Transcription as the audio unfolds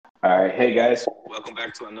All right, hey guys, welcome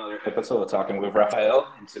back to another episode of Talking with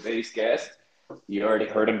Rafael. And today's guest, you already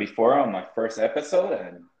heard him before on my first episode,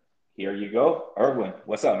 and here you go, Erwin.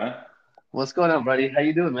 What's up, man? What's going on, buddy? How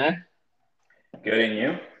you doing, man? Good, and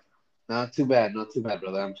you? Not too bad,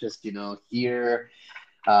 brother. I'm just, here,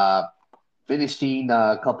 uh, finishing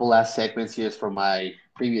a couple last segments here for my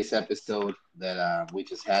previous episode that we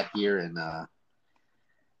just had here, and I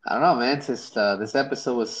don't know, man. Just this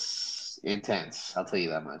episode was intense. I'll tell you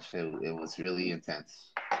that much. It was really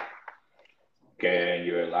intense. Can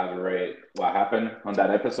you elaborate what happened on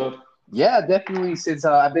that episode? Yeah, definitely. Since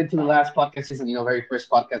I've been to the last podcast season, very first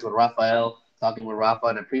podcast with Rafael, talking with Rafa,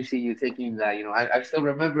 and I appreciate you taking that. I still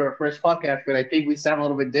remember our first podcast, but I think we sound a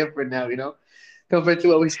little bit different now, compared to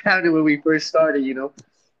what we sounded when we first started.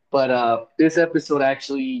 But this episode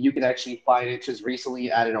actually, you can actually find it just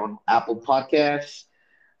recently added on Apple Podcasts,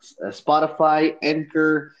 Spotify,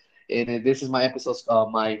 Anchor, and this is my episode.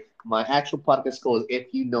 My actual podcast called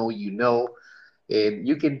 "If You Know, You Know." And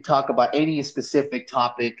you can talk about any specific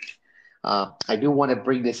topic. I do want to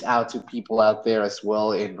bring this out to people out there as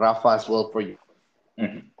well, and Rafa as well for you.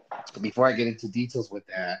 Mhm. Before I get into details with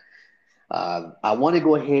that, I want to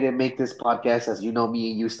go ahead and make this podcast, as you know,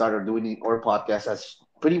 me and you started doing our podcast, as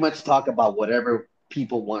pretty much talk about whatever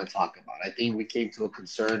people want to talk about. I think we came to a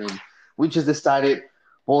concern, and we just decided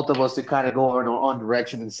both of us to kind of go in our own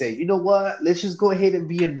direction and say, you know what, let's just go ahead and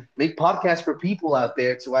be and make podcasts for people out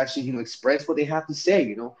there to actually, express what they have to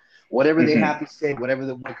say, whatever they have Mhm. to say, whatever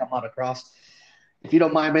they want to come out across. If you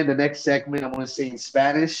don't mind, man, the next segment I want to say in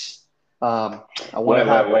Spanish. I want to Wait,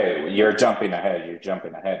 have wait, wait. You're jumping ahead. You're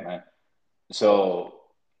jumping ahead, man. So,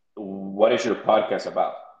 what is your podcast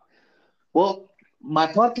about? well, my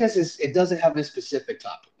podcast is it doesn't have a specific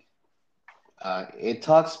topic. It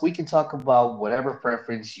talks. We can talk about whatever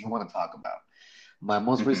preference you want to talk about. My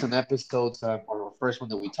most recent Mhm. episodes, or the first one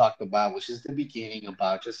that we talked about, which is the beginning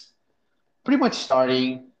about just pretty much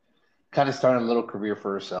starting a little career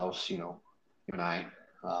for ourselves. You and I.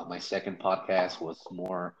 My second podcast was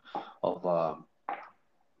more of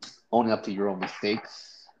owning up to your own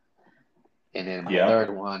mistakes. And then my Yeah. third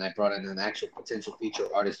one, I brought in an actual potential feature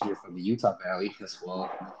artist here from the Utah Valley as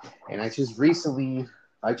well. And I just recently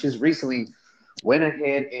went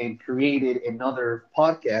ahead and created another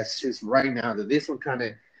podcast just right now. That this one kind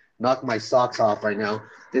of knocked my socks off right now.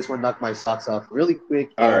 This one knocked my socks off really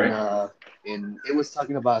quick, All and right. it was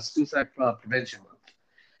talking about suicide prevention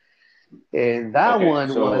month. And that Okay.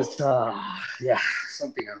 one was yeah,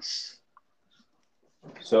 something else.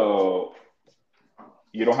 So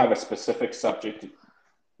you don't have a specific subject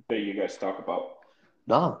that you guys talk about.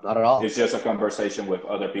 No, not at all. It's just a conversation with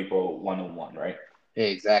other people one on one, right?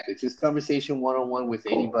 Hey, exactly. Just conversation one on one with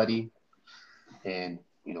Cool. anybody, and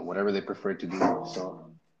whatever they prefer to do.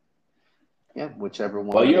 So yeah, whichever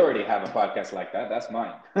Well, one you they. already have a podcast like that. That's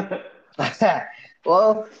mine.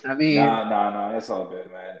 Well, I mean, No, no, no. It's all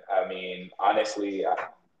good, man. I mean, honestly,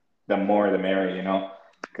 the more the merrier,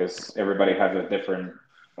 because everybody has a different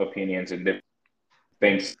opinions and different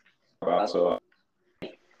things about. So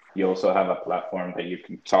you also have a platform that you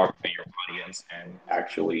can talk to your audience and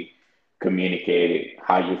actually communicate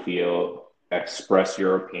how you feel, express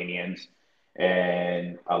your opinions,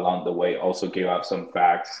 and along the way also give out some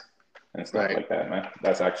facts and stuff right. like that, man.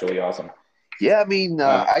 That's actually awesome. Yeah, I mean,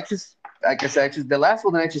 Uh, I just, like I said, the last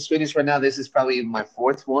one that I just finished right now. This is probably my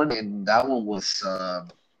fourth one, and that one was.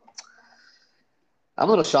 I'm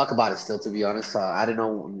a little shocked about it still, to be honest. I didn't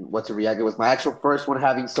know what to react. It was my actual first one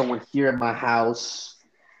having someone here at my house.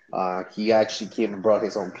 He actually came and brought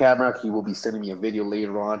his own camera. He will be sending me a video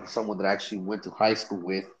later on. Someone that I actually went to high school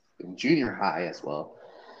with in junior high as well.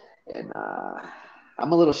 And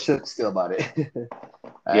I'm a little shook still about it.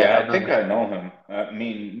 yeah, I I think know. I know him. I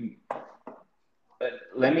mean,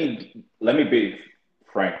 let me be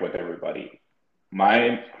frank with everybody.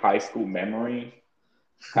 My high school memory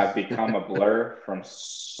have become a blur from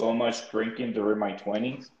so much drinking during my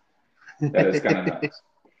 20s that it's kind of nuts.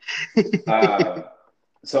 Uh,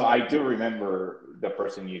 so I do remember the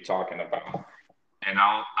person you're talking about, and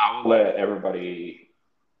I will let everybody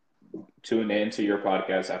tune into your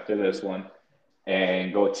podcast after this one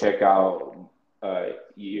and go check out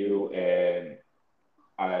you and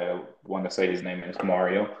I want to say his name is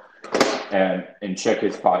Mario and check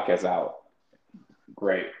his podcast out.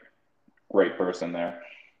 Great, great person there.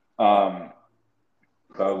 Um,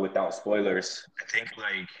 but without spoilers, I think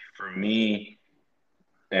like for me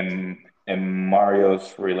and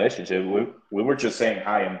Mario's relationship, we were just saying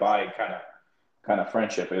hi and bye, kind of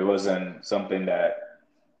friendship. It wasn't something that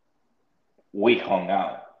we hung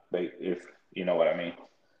out, if you know what I mean,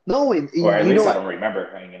 No, and or at you least I know, don't remember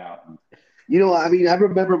hanging out. I mean, I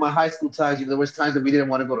remember my high school times. There was times that we didn't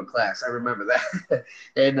want to go to class. I remember that,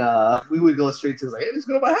 and we would go straight to like, hey, let's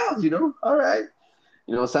go to my house. All right,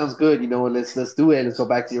 sounds good. Let's do it. Let's go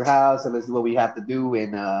back to your house and let's do what we have to do.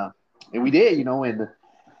 And we did. And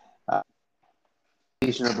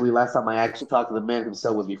I believe last time I actually talked to the man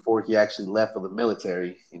himself was before he actually left for the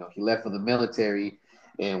military. He left for the military,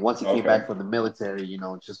 and once he came Okay. back from the military,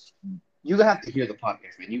 just you have to hear the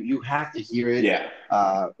podcast, man. You have to hear it. Yeah.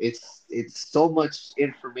 It's so much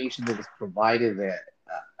information that is provided that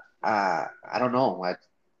I don't know.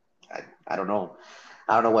 I don't know.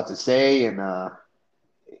 I don't know what to say, and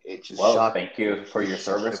it just Well, shocked. thank you for your It's just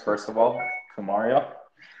service, shook me. first of all, to Mario.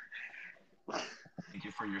 Thank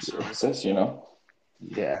you for your services. Services.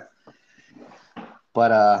 Yeah.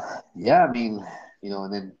 But yeah, I mean,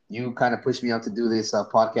 and then you kind of pushed me out to do this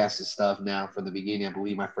podcast and stuff now from the beginning. I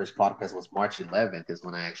believe my first podcast was March 11th is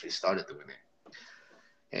when I actually started doing it.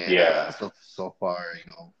 And Yeah. so far,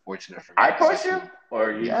 fortunate for me. I push you,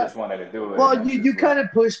 or you Yeah. just wanted to do it Well, and you just kind like,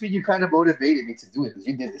 of pushed me. You kind of motivated me to do it because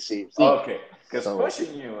you did the same thing. okay, because So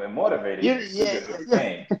pushing you and motivating you is two yeah, different yeah,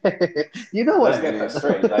 things. yeah. You know what Let's I get that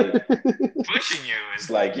mean. straight. Like pushing you is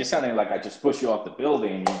like you're sounding like I just pushed you off the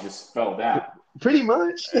building and you just fell down. Pretty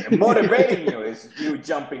much. And motivating you is you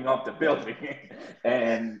jumping off the building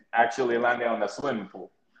and actually landing on the swimming pool.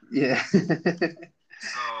 Yeah.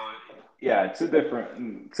 So yeah, two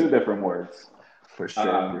different words. For sure, for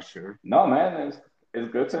Um, sure. no, man,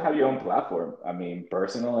 it's good to have your own platform. I mean,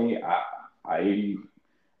 personally, I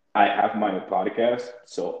I have my podcast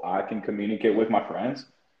so I can communicate with my friends,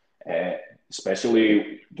 uh,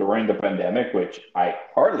 especially during the pandemic, which I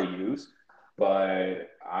hardly use,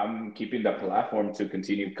 but I'm keeping the platform to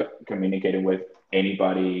continue communicating with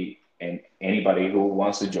anybody who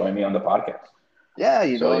wants to join me on the podcast. Yeah,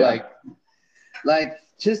 So yeah, like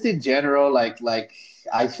just in general, like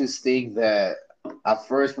I just think that at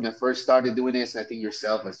first when I first started doing this, and I think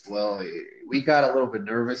yourself as well, we got a little bit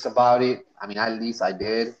nervous about it. I mean, at least I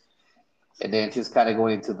did. And then just kind of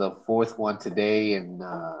going into the fourth one today and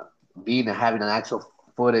being having an actual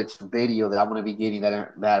footage video that I'm going to be getting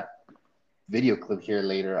that video clip here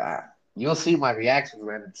later. You'll see my reaction,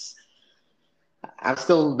 man. I'm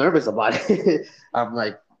still nervous about it. I'm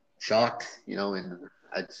like shocked, and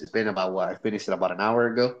it's been about what I finished it about an hour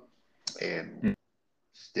ago, and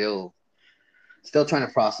still trying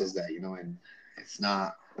to process that, and it's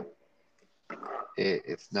not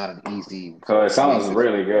it's not an easy so it sounds thing.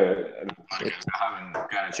 really good. It, I haven't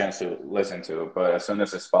got a chance to listen to it, but as soon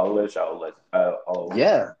as it's published, yeah,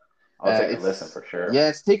 I'll take a listen it's for sure. yeah,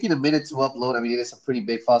 it's taking a minute to upload. I mean, it is a pretty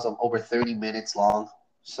big file, so over 30 minutes long.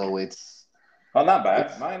 So Oh, not bad.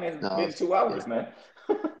 it's Mine has no, been 2 hours, yeah, man.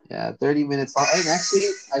 yeah, 30 minutes long. And actually,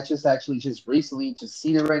 I just recently just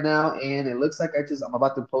seen it right now, and it looks like I'm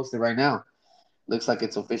about to post it right now. Looks like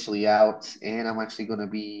it's officially out, and I'm actually gonna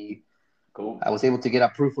be. Cool. I was able to get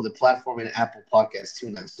approved for the platform in Apple Podcasts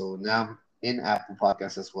too now, so now I'm in Apple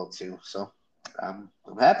Podcasts as well too. So I'm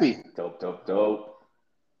happy. Dope, dope, dope.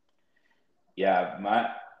 Yeah,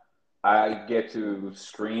 I get to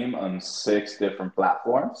stream on 6 different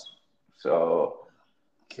platforms. So,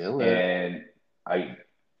 Killer. and I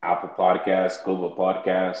Apple Podcasts, Google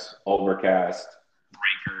Podcasts, Overcast,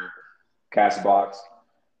 Breaker, Castbox,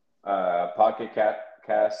 Pocket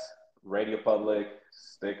Cast, Radio Public,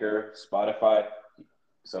 Sticker, Spotify.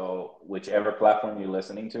 So, whichever platform you're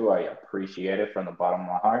listening to, I appreciate it from the bottom of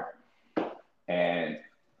my heart. And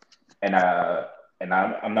and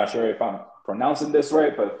I'm not sure if I'm pronouncing this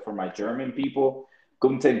right, but for my German people,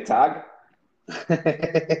 Guten Tag,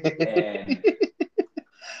 and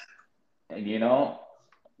and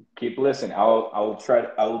keep listening.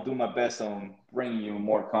 I'll do my best on bringing you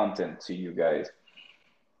more content to you guys.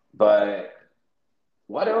 But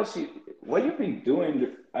what you've been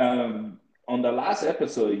doing? On the last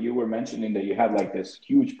episode, you were mentioning that you had like this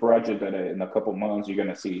huge project that in a couple months you're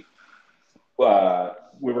gonna see.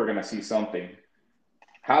 We were gonna see something.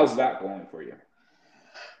 How's that going for you?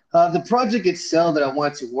 The project itself that I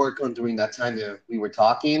wanted to work on during that time that we were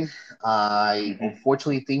talking, I Mm-hmm.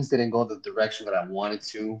 unfortunately things didn't go the direction that I wanted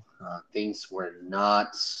to. Things were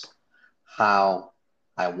not how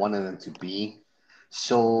I wanted them to be.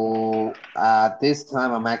 So this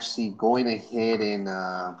time I'm actually going ahead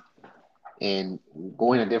and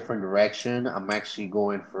going a different direction. I'm actually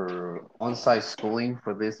going for on-site schooling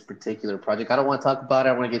for this particular project. I don't want to talk about it.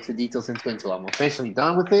 I want to get too details into it until I'm officially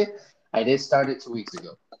done with it. I did start it 2 weeks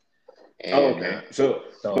ago, Oh, and okay. So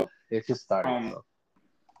so it just started. um, So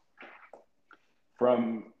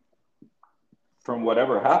from from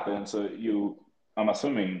whatever happened, so I'm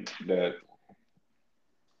assuming that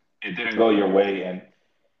it didn't go your way, and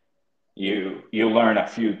you learn a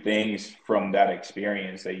few things from that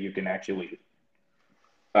experience that you can actually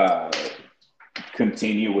uh,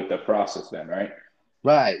 continue with the process. Then, right?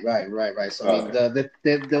 Right. So I mean, Okay.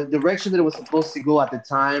 the direction that it was supposed to go at the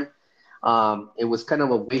time, it was kind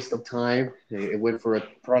of a waste of time. It went for a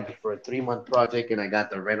project for a 3 month project, and I got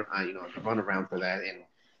the runaround for that, and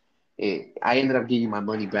I ended up getting my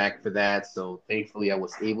money back for that. So thankfully, I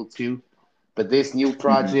was able to. But this new Mm-hmm.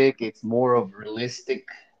 project, it's more of realistic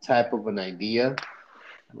type of an idea.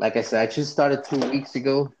 Like I said, I just started 2 weeks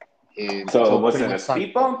ago, and So, so was pretty it a much talk.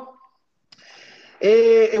 speed bump?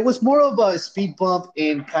 It was more of a speed bump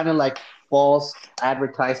and kind of like false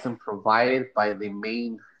advertisement provided by the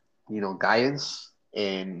main, guidance.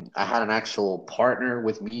 And I had an actual partner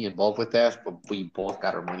with me involved with that, but we both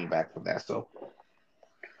got our money back from that. So,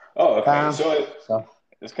 Oh, okay. um, So so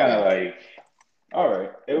it's kind of yeah, like, all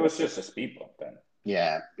right, it was just a speed bump then.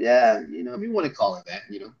 yeah. If you want to call it that,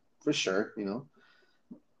 for sure,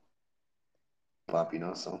 bump,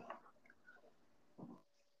 So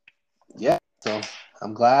yeah, so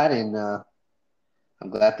I'm glad, and I'm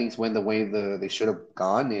glad things went the way they should have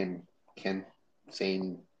gone, and can't say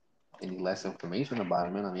any less information about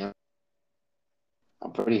it, man. I mean,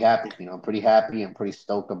 I'm pretty happy. I'm pretty happy and pretty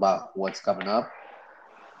stoked about what's coming up.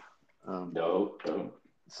 Um, No, no.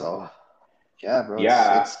 so yeah, bro, it's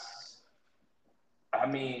Yeah, it's I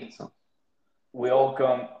mean, it's we all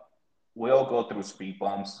come, we all go through speed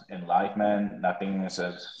bumps in life, man. Nothing is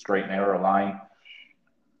a straight narrow line.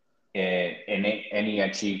 And any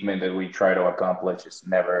achievement that we try to accomplish is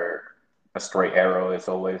never a straight arrow. It's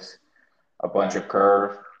always a bunch right, of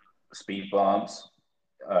curve, speed bumps,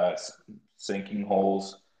 uh, sinking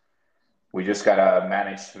holes. We just gotta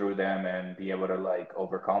manage through them and be able to like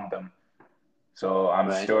overcome them. So I'm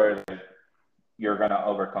right. sure that you're gonna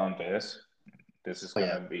overcome this. This is Oh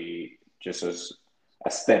yeah, gonna be just as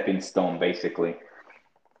a stepping stone, basically.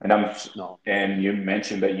 And no, and you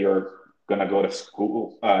mentioned that you're gonna go to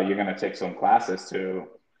school. You're gonna take some classes to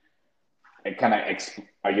and kind of.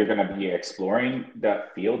 Are you gonna be exploring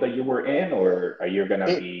that field that you were in, or are you gonna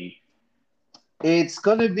it be it's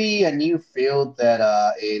gonna be a new field that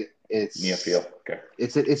near field? Okay.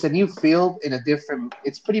 it's a new field in a different.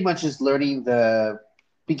 It's pretty much just learning the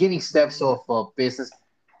beginning steps of business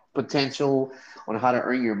potential on how to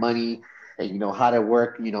earn your money and how to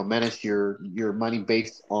work, manage your money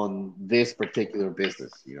based on this particular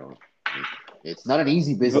business. It's not an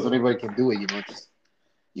easy business. Not But everybody can do it. Just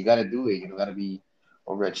you got to do it. Got to be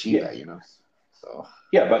overachieve yeah, that. So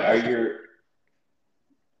yeah. But are yeah. you?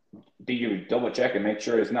 Do you double check and make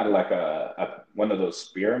sure it's not like a one of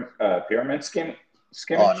those pyramid Oh skimmage?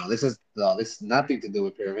 no, this is nothing to do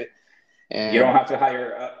with pyramid. You don't And have to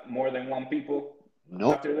hire more than one people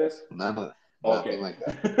nope, after this. nothing Okay. like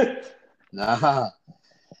that. Nah,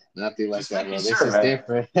 nothing like Just that, making bro. This sure, is man.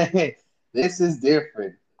 different. This is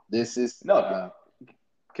different. This is No,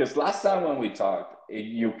 because last time when we talked,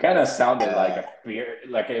 you kind of sounded like uh,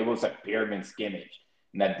 like it was a pyramid skimmage,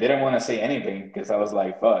 and I didn't want to say anything because I was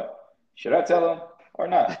like, "Fuck, should I tell him or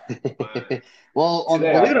not?" But well, on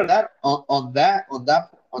today believe I'm it or like, not, on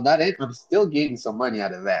that end, I'm still getting some money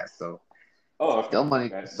out of that. So "Oh, okay, still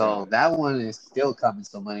money. okay, So that one is still coming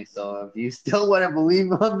some money. So if you still want to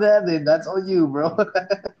believe on that, then that's on you, bro.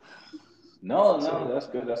 no, no, So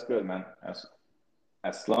that's good, man.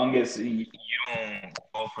 As long as you don't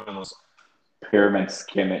go for those pyramid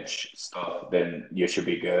skimmage stuff, then you should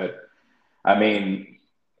be good. I mean,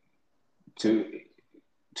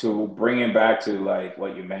 to bring it back to like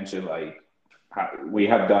what you mentioned, like we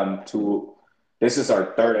have done two. This is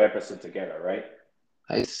our third episode together, right?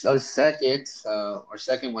 our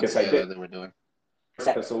second one Because I together did that we're doing. first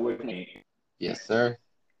episode with me. Yes, sir.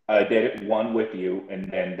 I did one with you,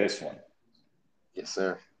 and then this one. Yes,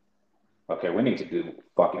 sir. Okay, we need to do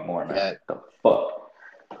fucking more, man. Yeah, The fuck.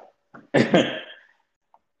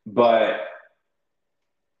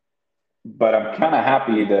 but I'm kind of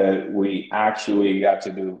happy that we actually got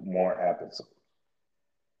to do more episodes.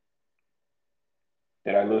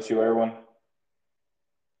 Did I lose you, everyone?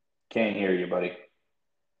 Can't hear you, buddy.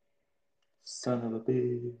 Son of a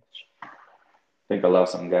bitch. I think I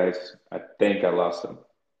lost him, guys. I think I lost him.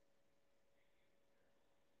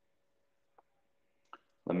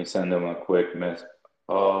 Let me send him a quick mess.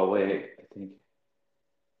 Oh, wait. I think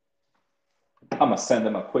I'm going to send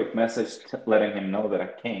him a quick message letting him know that I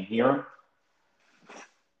can't hear him.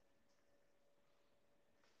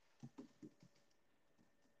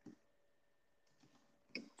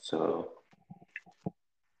 So,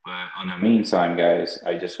 but on the meantime, guys,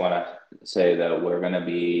 I just want to say that we're going to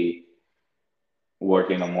be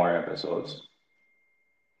working on more episodes.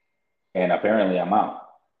 And apparently, I'm out.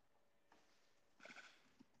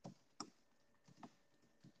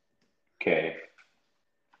 Okay.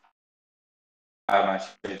 My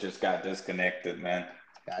shit just got disconnected, man.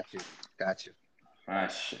 Got you. Got you. My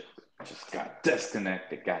shit just got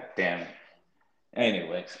disconnected. God damn it.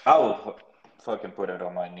 Anyways, I will fucking put it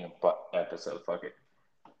on my new episode. Fuck it.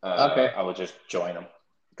 Okay. I will just join them,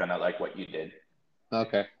 kind of like what you did.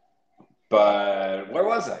 Okay. But where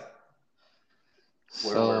was I?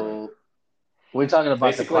 Where were we? So we're talking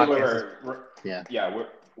about the Basically, podcast. Yeah. yeah,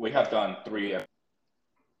 we have done three,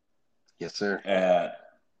 Yes, sir.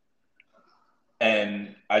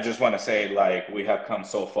 and I just want to say, like, we have come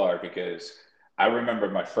so far because I remember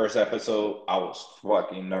my first episode, I was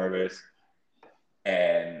fucking nervous,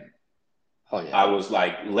 and Oh yeah. I was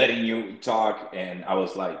like letting you talk, and I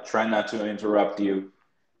was like trying not to interrupt you,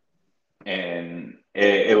 and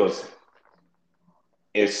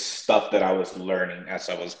it's stuff that I was learning as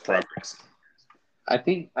I was progressing. I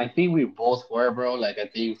think we both were, bro. Like I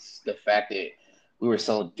think it's the fact that we were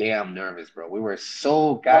so damn nervous, bro. We were so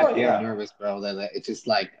Oh goddamn yeah, nervous, bro, that it's just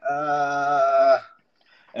like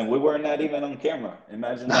and we were not even on camera.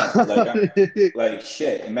 Imagine that. Like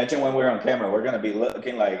shit. Imagine when we're on camera, we're gonna be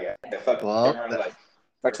looking like at the fucking well, camera like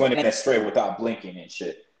for 20 minutes straight without blinking and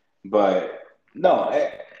shit. But no,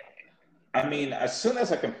 I mean, as soon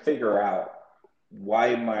as I can figure out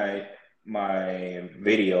why my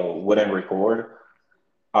video wouldn't record,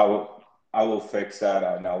 I will I will fix that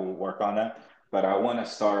and I will work on that. But I want to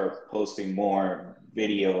start posting more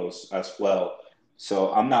videos as well.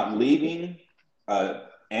 So I'm not leaving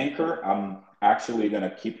Anchor. I'm actually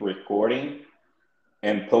gonna keep recording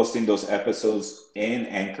and posting those episodes in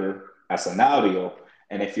Anchor as an audio.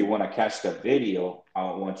 And if you want to catch the video, I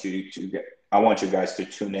want you guys to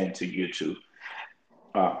tune in to YouTube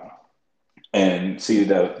um, and see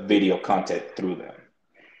the video content through them.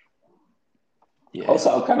 yeah.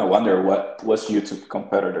 Also, I kind of wonder what's YouTube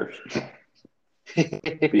competitors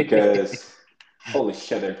because holy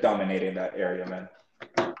shit, they're dominating that area, man.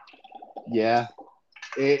 Yeah.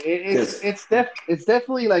 Because It's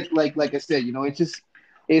definitely like I said, it's just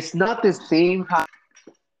it's not the same how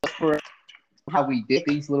we did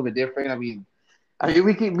things a little bit different. I mean,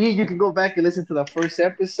 we can me and you can go back and listen to the first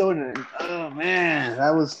episode, and oh man,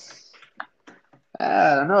 that was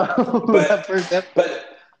I don't know but that first episode. but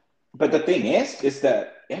but the thing is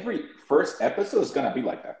that every first episode is gonna be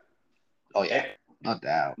like that. Oh yeah, Eh, no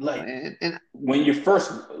doubt. Like And when you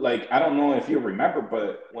first like I don't know if you remember,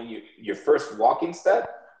 but when your first walking step,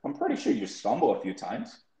 I'm pretty sure you stumble a few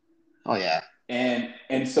times. oh yeah,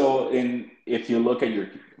 And so in if you look at your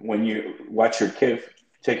when you watch your kid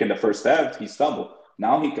taking the first step, he stumbled.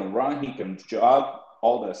 Now he can run, he can jog,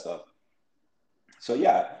 all that stuff. So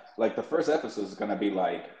yeah, like the first episode is gonna be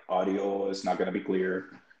like audio is not gonna be clear.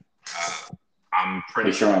 I'm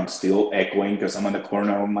pretty sure I'm still echoing because I'm in the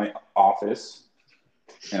corner of my office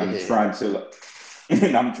and I'm trying to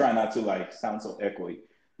and I'm trying not to like sound so echoey.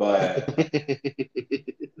 But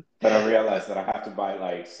but I realized that I have to buy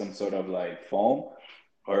like some sort of like foam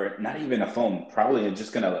or not even a foam. Probably I'm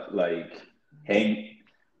just gonna hang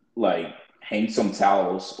like hang some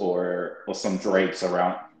towels or some drapes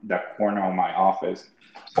around that corner of my office.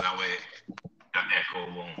 So that way the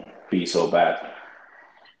echo won't be so bad.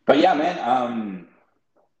 But yeah, man.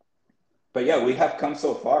 But yeah, we have come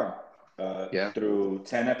so far yeah, through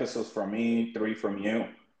 10 episodes from me, three from you,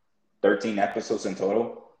 13 episodes in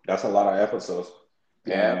total. That's a lot of episodes,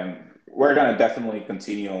 yeah, and we're gonna definitely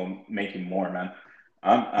continue making more, man.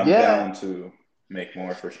 I'm yeah, down to make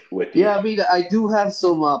more with you. yeah. I mean, I do have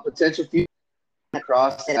some potential future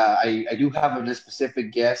across. I do have a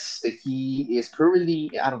specific guest that he is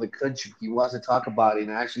currently out of the country. He wants to talk about it,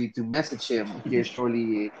 and I actually need to message him here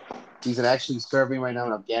shortly. He's actually serving right now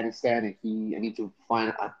in Afghanistan, and I need to find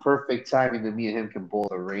a perfect timing that me and him can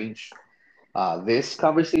both arrange this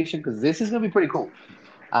conversation because this is gonna be pretty cool.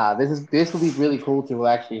 This will be really cool to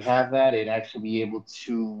actually have that and actually be able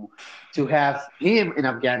to have him in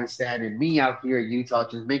Afghanistan and me out here in Utah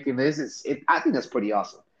just making this. I think that's pretty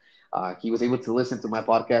awesome. He was able to listen to my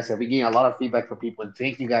podcast. I've been getting a lot of feedback from people, and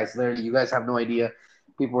thank you guys. Literally, you guys have no idea.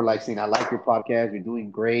 People were like saying, "I like your podcast. You're doing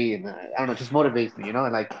great," and I don't know, just motivates me,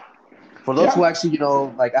 And like for those who Yeah, actually,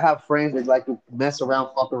 like I have friends that like to mess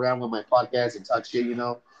around, fuck around with my podcast and talk shit.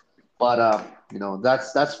 But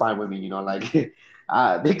that's fine with me. Like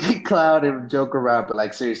they can clown and joke around, but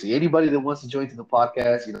like seriously, anybody that wants to join to the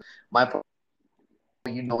podcast, my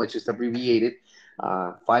it's just abbreviated.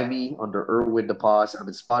 Find me under Erwind the Pause. I'm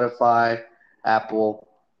in Spotify, Apple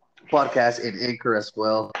Podcast, and Anchor as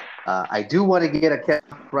well. I do want to get a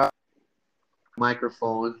camera,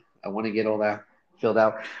 microphone. I want to get all that filled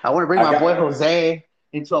out. I want to bring I my boy got Jose.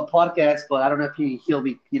 into a podcast, but I don't know if he'll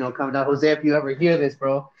be coming out. Jose, if you ever hear this,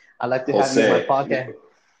 bro, I'd like to have you in my Jose. podcast.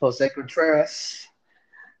 Jose Contreras,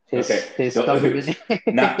 Okay. his government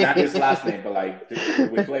Not his name. last name, but like, do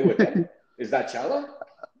we play with him? Is that Cello?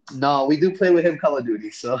 No, we do play with him Call of Duty.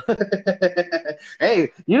 So,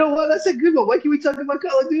 hey, you know what? That's a good one. Why can't we talk about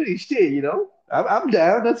Call of Duty? Shit, I'm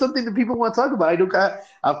down. That's something that people want to talk about. I have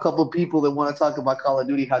a couple of people that want to talk about Call of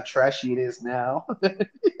Duty, how trashy it is now.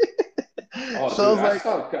 Oh, So I dude, was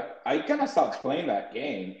like, I kind of stopped playing that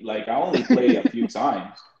game. Like, I only played a few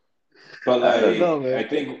times, but I don't know, like, man. I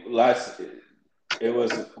think it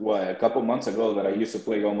was what, a couple months ago that I used to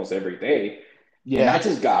play almost every day, and I Yeah,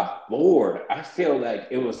 just got bored. I feel like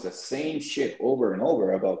it was the same shit over and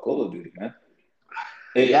over about Call of Duty, man.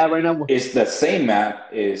 yeah. Right now, It's the same map,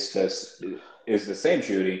 is the same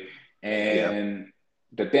shooting, yeah, and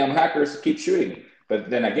the damn hackers keep shooting me. But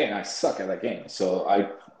then again, I suck at that game, so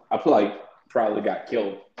I feel like probably got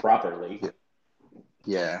killed properly.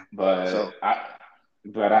 yeah. But So,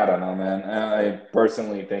 I don't know, man. I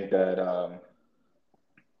personally think that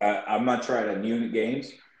I'm not trying to new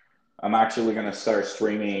games. I'm actually gonna start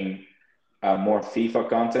streaming more FIFA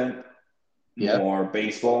content, yeah. more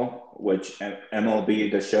baseball, which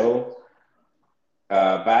MLB the show,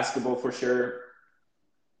 basketball for sure,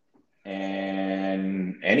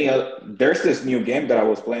 and any other. There's this new game that I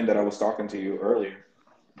was playing that I was talking to you earlier,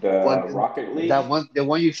 the One Rocket that League. one, the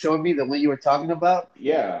one you showed me, the one you were talking about.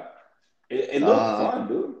 Yeah, it looked Uh, fun,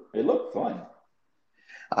 dude. It looked fun.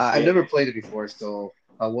 I've never It played it before, so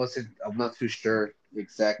I'm not too sure The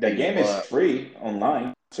exactly, game is but free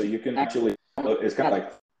online, so you can actually. It's kind of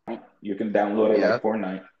like you can download it yeah. like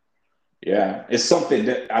Fortnite. Yeah, it's something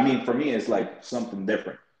that I mean for me, it's like something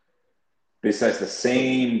different besides the So,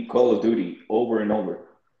 same Call of Duty over and over.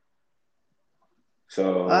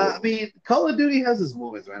 I So mean, Call of Duty has its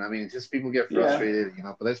moments, man. I mean, just people get yeah, frustrated,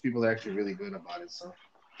 but there's people that are actually really good about it. So,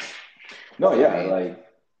 no, I yeah, mean, like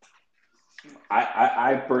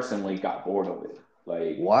I personally got bored of it,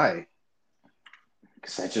 like why?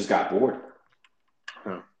 because I just got bored.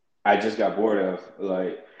 Huh. I just got bored of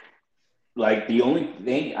like the only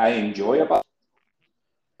thing I enjoy about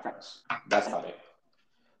friends. That's about it.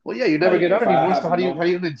 Well, yeah, you never Like get out if I anymore. So have how no, do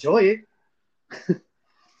you enjoy it?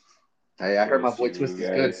 I heard my there's boy you Twist is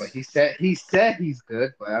good, but guys. he said he's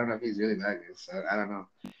good, but I don't know if he's really that good. So I don't know.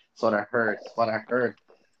 It's what I heard. It's what I heard.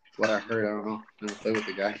 It's what I heard. I don't know. I never play with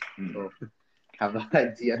the guy, Hmm. so I have no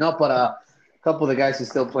idea. No, but a couple of the guys who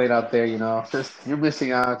still playing out there, just you're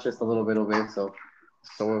missing out just a little bit of it.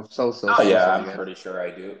 Oh yeah, I I'm guess. pretty sure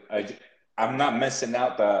I do. I'm not missing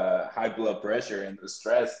out the high blood pressure and the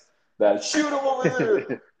stress that shoot him over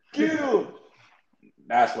there, kill him.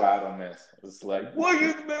 That's what I don't miss. It's like what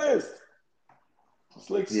you missed. It's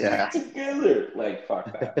like stick Yeah. together. Like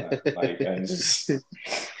fuck that, man. Like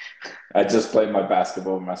I just play my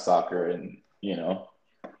basketball, my soccer, and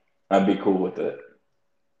I'd be cool with it.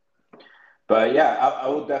 But yeah, I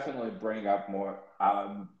will definitely bring up more.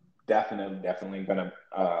 I'm definitely gonna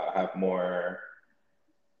have more.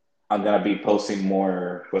 I'm gonna be posting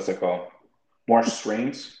more. What's it called? More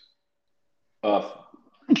streams of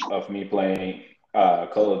me playing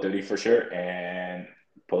Call of Duty for sure, and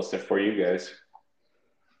post it for you guys.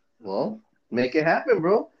 Well, make it happen,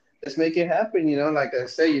 bro. Let's make it happen. Like I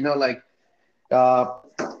say, uh,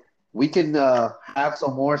 we can have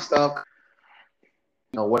some more stuff.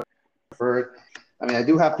 What for? I mean, I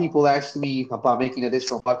do have people asking me about making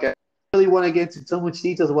additional podcast. I really want to get into too much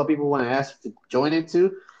details of what people want to ask to join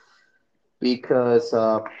into because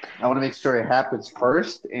I want to make sure it happens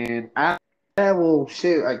first, and well,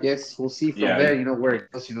 shit. I guess we'll see from there. Yeah, Where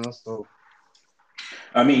it goes. So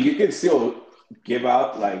I mean, you can still give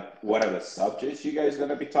out like what are the subjects you guys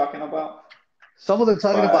gonna be talking about, some of them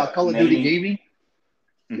talking about but Call of Duty naming.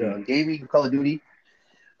 gaming, Mhm. Call of Duty.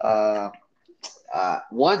 Uh,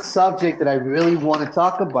 one subject that I really want to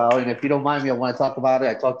talk about, and if you don't mind me, I want to talk about it.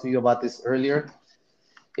 I talked to you about this earlier.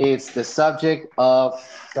 It's the subject of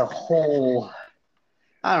the whole.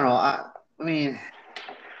 I don't know. I mean,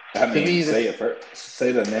 I to mean, me, say it first.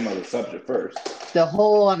 Say the name of the subject first. the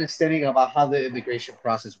whole understanding about how the immigration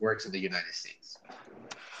process works in the United States.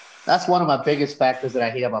 That's one of my biggest factors that I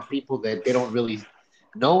hate about people that they don't really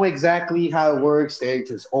know exactly how it works. They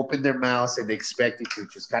just open their mouths and they expect you to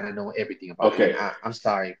just kind of know everything about it. And Okay, I'm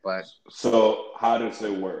sorry, but so how does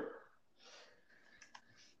it work?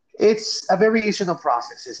 it's a variation of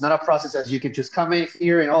process. It's not a process as you can just come in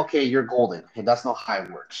here and okay, you're golden. And that's not how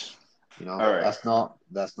it works. All right. That's not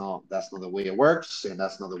the way it works, and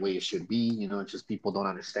that's not the way it should be. It's just people don't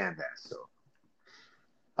understand that. So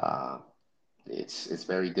uh, it's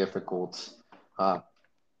very difficult. Uh,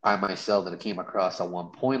 I myself that I came across at one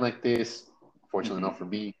point like this. Fortunately, Mm-hmm. not for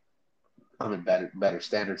me. I'm in better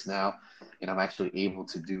standards now, and I'm actually able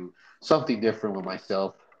to do something different with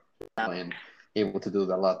myself and able to do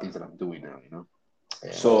a lot of things that I'm doing now. And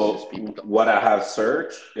it's just So people. what I have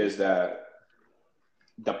searched is that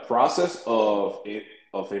the process of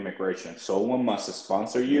immigration, someone must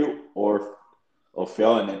sponsor you or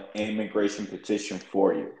fill an immigration petition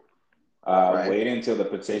for you. Right. Wait until the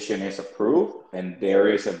petition is approved and there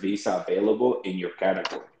is a visa available in your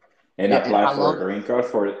category, and And apply how for a long? green card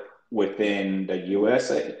for within the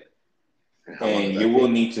USA. And how long And does that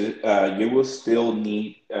take? you will still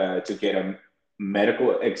need to get a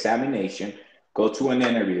medical examination, go to an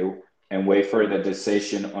interview, and wait for the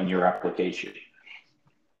decision on your application.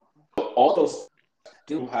 All those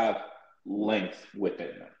do have length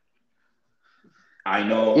within them. I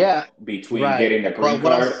know Yeah, between right. getting a But green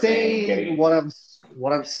card and getting what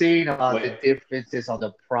I'm saying about wait. the differences of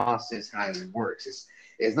the process, how it works,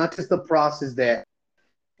 is not just the process that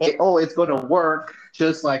it's going to work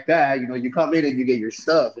just like that. You come in and you get your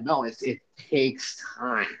stuff. No, it takes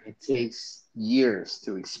time. It takes years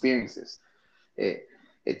to experience this. It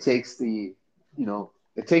it takes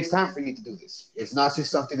it takes time for you to do this. It's not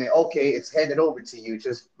just something that okay, it's handed over to you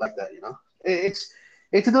just like that.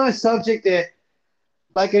 It's another subject that,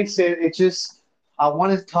 like I said, it just I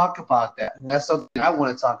want to talk about that. And that's something I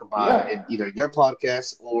want to talk about Yeah, in either your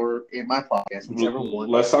podcast or in my podcast, whichever one.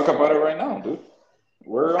 let's talk about it right now, dude.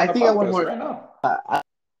 We're on I the think I want podcast more. right now. I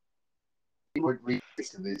more research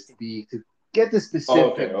to this to get the Okay,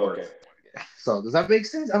 specific word okay. for it. So does that make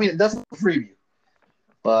sense? I mean, that's not a preview,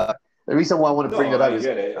 but the reason why I want to bring No, it up I is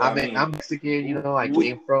get it. I I'm mean, Mexican.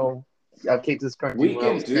 we I came to this country we when I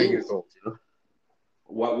can was 10 years do old.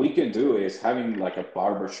 what we can do is having like a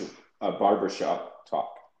barbershop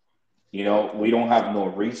talk. We don't have no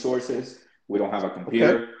resources. We don't have a Okay.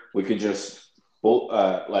 computer. We can just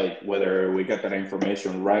like whether we get that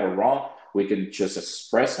information right or wrong, we can just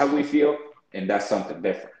express how we feel, and that's something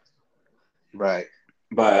different. Right.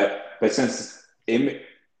 But since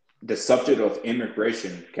the subject of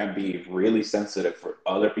immigration can be really sensitive for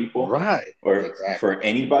other people Right. or Exactly. for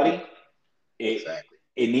anybody, it Exactly.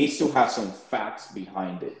 it needs to have some facts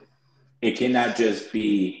behind it. It cannot just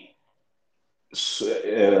be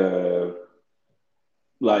uh,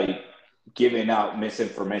 like giving out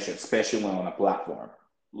misinformation, especially when on a platform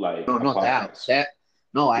like No, a no doubt podcast. that.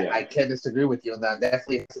 No, Yeah. I can't disagree with you on that.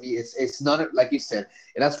 Definitely has to be. It's not like you said,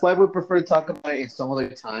 and that's why we prefer to talk about it in some other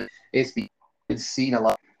time. It's because it's seen a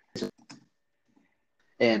lot,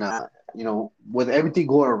 and with everything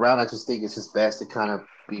going around, I just think it's just best to kind of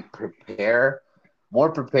be prepared,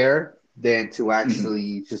 more prepared than to Mhm.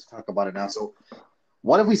 actually just talk about it now. So,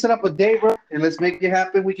 what if we set up a date, bro, and let's make it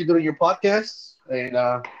happen? We can do it in your podcast, and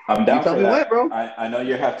I'm you down tell for me when, that. bro. I know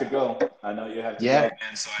you have to go. I know you have to Yeah, go,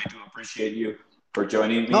 man. So I do appreciate you for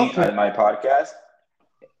joining no, me on my podcast.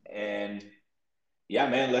 And yeah,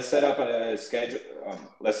 man, let's set up a schedule.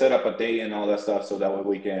 Let's set up a date and all that stuff so that way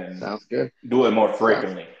we can sounds good. do it more Sounds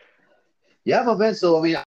frequently. Yeah, my man. So I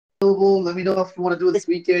mean, I'm available. Let me know if you want to do it this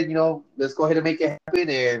weekend. Let's go ahead and make it happen,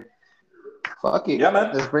 and fuck it, Yeah,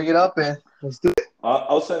 man. let's bring it up and let's do it.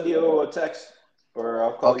 I'll send you a text or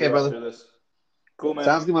I'll call Okay, you brother. after this. Cool, man.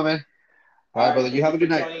 Sounds good, my man. All All right, right. brother. You Thank have you a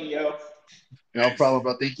for good night. joining, yo. No Peace. problem,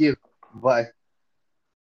 bro. Thank you. Bye.